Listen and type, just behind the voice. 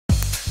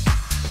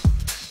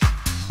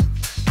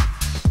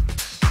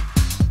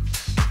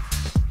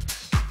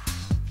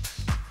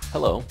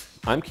Hello,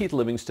 I'm Keith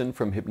Livingston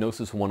from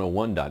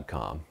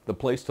Hypnosis101.com, the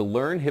place to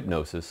learn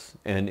hypnosis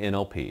and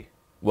NLP.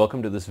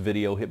 Welcome to this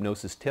video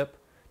hypnosis tip.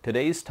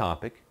 Today's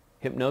topic,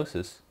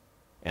 hypnosis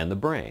and the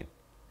brain.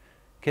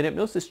 Can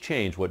hypnosis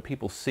change what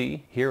people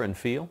see, hear, and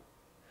feel?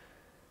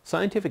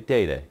 Scientific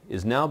data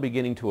is now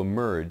beginning to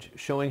emerge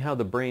showing how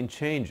the brain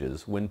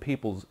changes when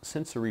people's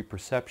sensory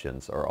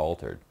perceptions are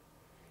altered.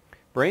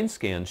 Brain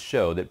scans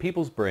show that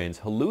people's brains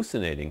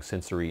hallucinating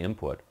sensory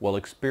input while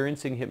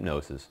experiencing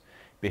hypnosis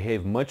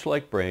behave much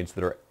like brains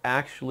that are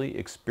actually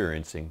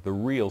experiencing the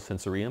real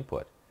sensory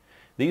input.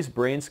 These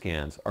brain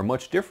scans are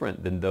much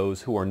different than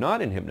those who are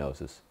not in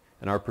hypnosis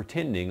and are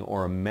pretending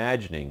or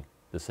imagining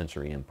the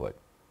sensory input.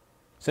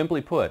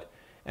 Simply put,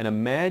 an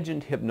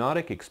imagined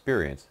hypnotic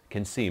experience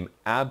can seem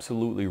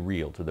absolutely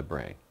real to the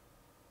brain.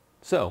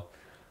 So,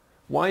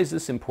 why is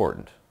this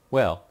important?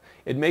 Well,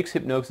 it makes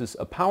hypnosis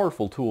a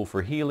powerful tool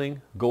for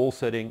healing, goal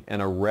setting,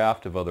 and a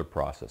raft of other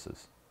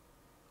processes.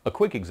 A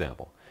quick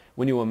example.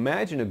 When you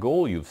imagine a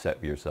goal you've set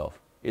for yourself,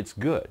 it's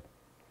good.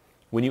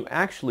 When you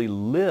actually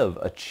live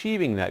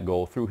achieving that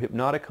goal through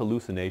hypnotic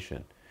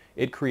hallucination,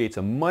 it creates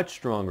a much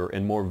stronger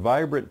and more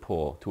vibrant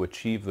pull to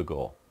achieve the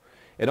goal.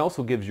 It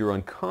also gives your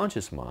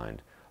unconscious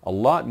mind a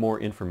lot more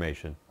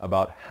information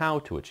about how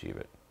to achieve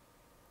it.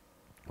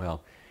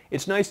 Well,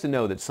 it's nice to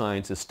know that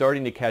science is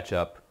starting to catch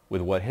up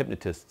with what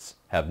hypnotists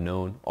have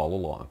known all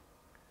along.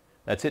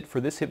 That's it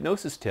for this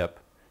hypnosis tip.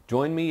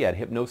 Join me at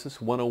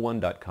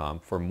Hypnosis101.com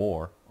for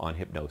more on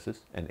hypnosis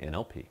and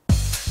NLP.